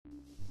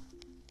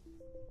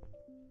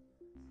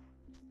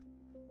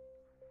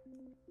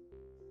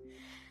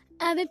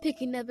I've been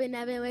picking up and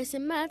I've been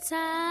wasting my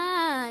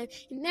time,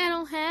 and I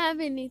don't have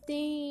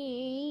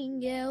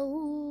anything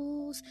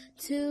else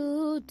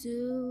to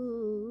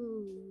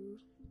do.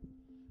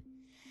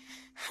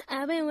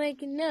 I've been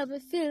waking up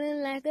and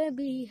feeling like a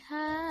beehive.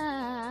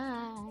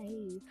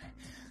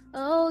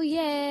 Oh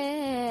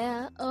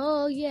yeah,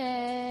 oh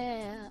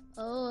yeah,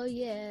 oh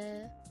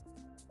yeah.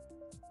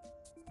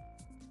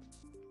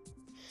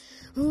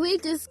 We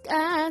just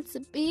got to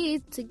be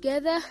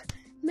together.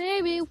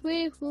 Maybe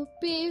we will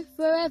be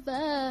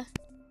forever.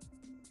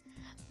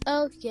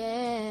 Oh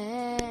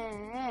yeah.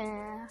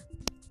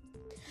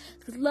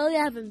 'Cause lately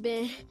I haven't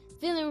been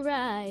feeling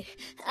right.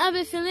 I've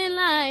been feeling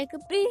like a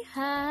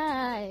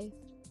beehive.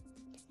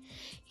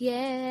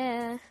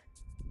 Yeah.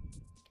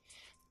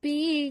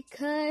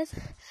 Because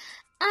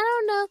I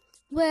don't know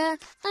where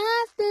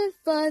I've been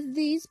for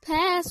these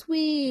past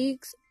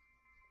weeks.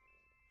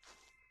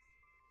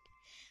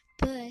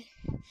 But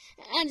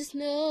I just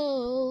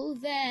know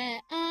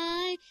that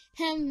I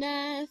have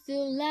not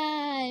feel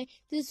like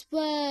this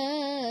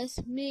was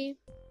me.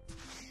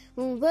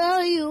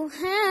 Well, you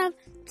have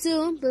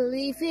to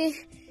believe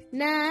it,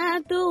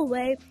 not the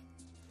way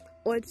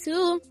or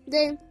to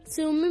them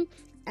to me.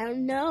 I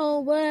don't know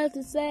what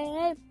to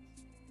say.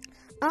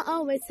 I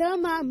always tell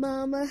my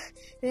mama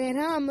that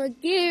I'ma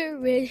get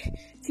rich.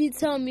 She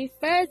told me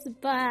first of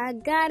all, I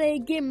gotta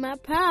get my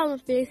problem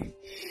fixed.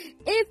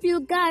 If you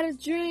got a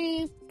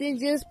dream, then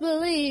just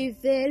believe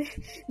it.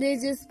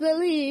 Then just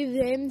believe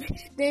it.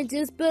 Then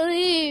just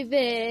believe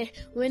it.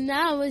 When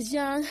I was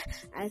young,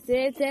 I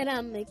said that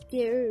I'ma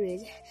get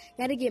rich.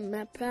 Gotta get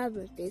my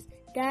problem fixed.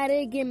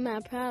 Gotta get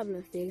my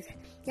problem fixed.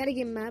 Gotta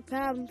get my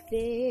problem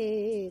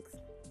fixed.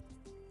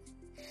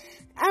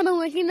 I've been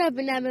waking up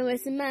and I've been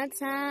wasting my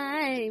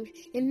time,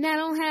 and I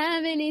don't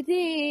have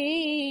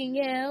anything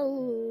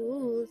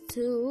else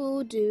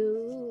to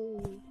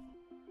do.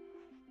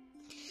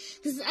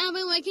 'Cause I've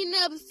been waking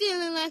up and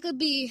feeling like a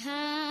beehive.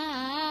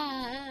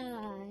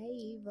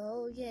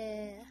 Oh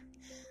yeah,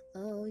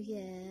 oh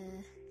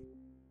yeah.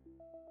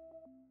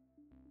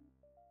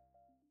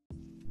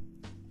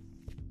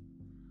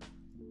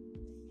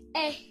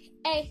 Hey,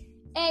 hey,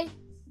 hey,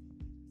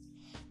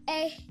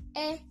 hey,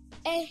 hey,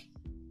 hey.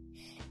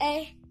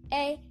 Hey,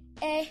 hey,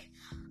 hey.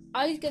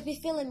 All these girls be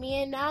feeling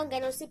me and I don't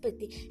got no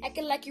sympathy.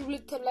 Acting like you really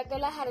tough, like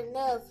girl, I had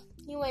enough.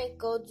 You ain't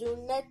gon' do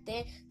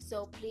nothing,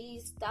 so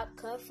please stop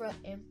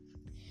confronting.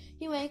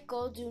 You ain't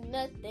gon' do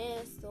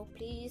nothing, so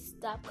please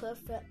stop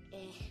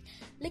confronting.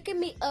 Look at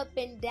me up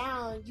and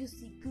down, you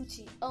see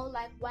Gucci, oh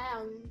like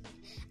wow.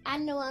 I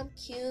know I'm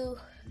cute,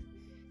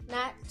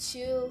 not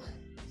you.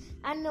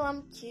 I know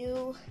I'm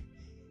cute,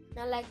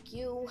 not like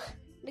you.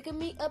 Look at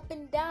me up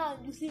and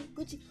down, you see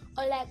Gucci,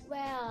 oh like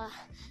wow.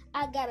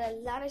 I got a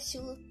lot of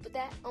shoes, put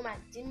that on my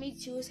Jimmy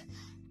shoes.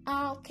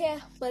 I don't care,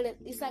 but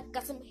at least I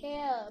got some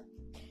hair.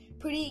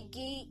 Pretty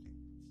geek,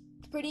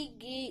 pretty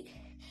geek,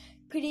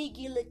 pretty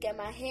geek. Look at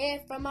my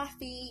hair from my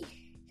feet.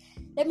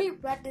 Let me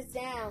write this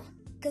down,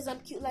 'cause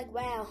I'm cute like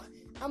wow.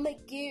 I'ma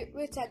get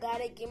rich, I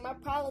gotta get my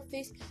problem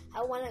fixed.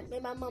 I wanna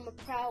make my mama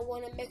proud,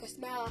 wanna make her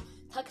smile.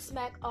 Talk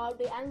smack all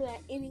day, I know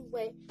that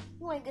anyway.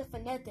 You ain't good for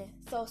nothing,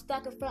 so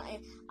stop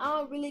confronting. I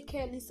don't really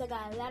care, at least I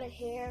got a lot of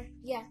hair.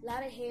 Yeah, a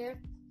lot of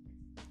hair.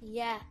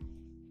 Yeah,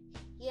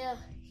 yeah,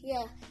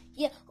 yeah,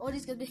 yeah. All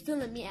these girls be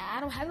feeling me, I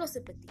don't have no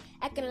sympathy.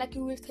 Acting like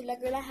you really tough, like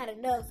girl, I had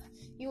enough.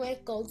 You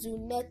ain't gon' do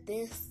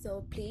nothing,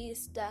 so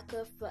please stop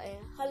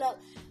confronting. Hold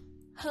up,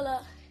 hold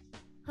up,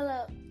 hold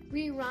up.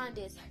 Rewind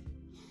this.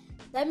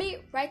 Let me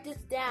write this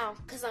down,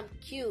 'cause I'm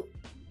cute.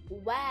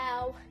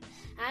 Wow,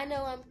 I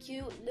know I'm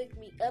cute. Look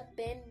me up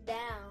and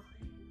down.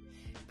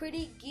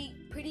 Pretty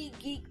geek, pretty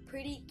geek,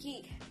 pretty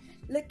geek.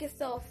 Looking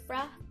so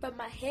fly from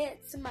my head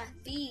to my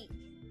feet.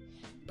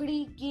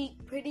 Pretty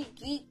geek, pretty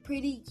geek,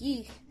 pretty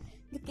geek.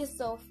 Looking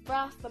so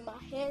fly from my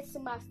head to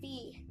my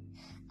feet.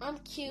 I'm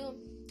cute.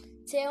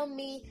 Tell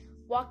me,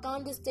 walk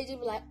on the stage and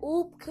be like,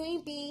 oop,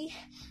 queen bee.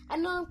 I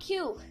know I'm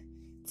cute.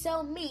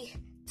 Tell me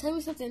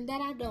something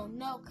that I don't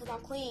know, 'cause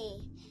I'm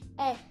clean.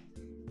 Hey,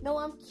 no,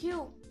 I'm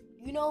cute.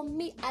 You know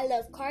me, I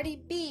love Cardi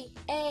B.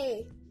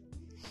 Hey,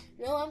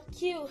 no, I'm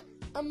cute.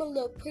 I'm a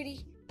little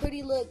pretty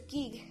little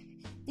geek.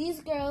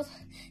 These girls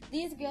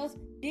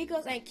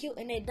ain't cute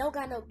and they don't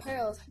got no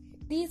pearls.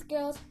 These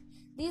girls,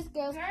 they don't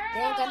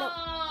got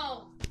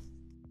no.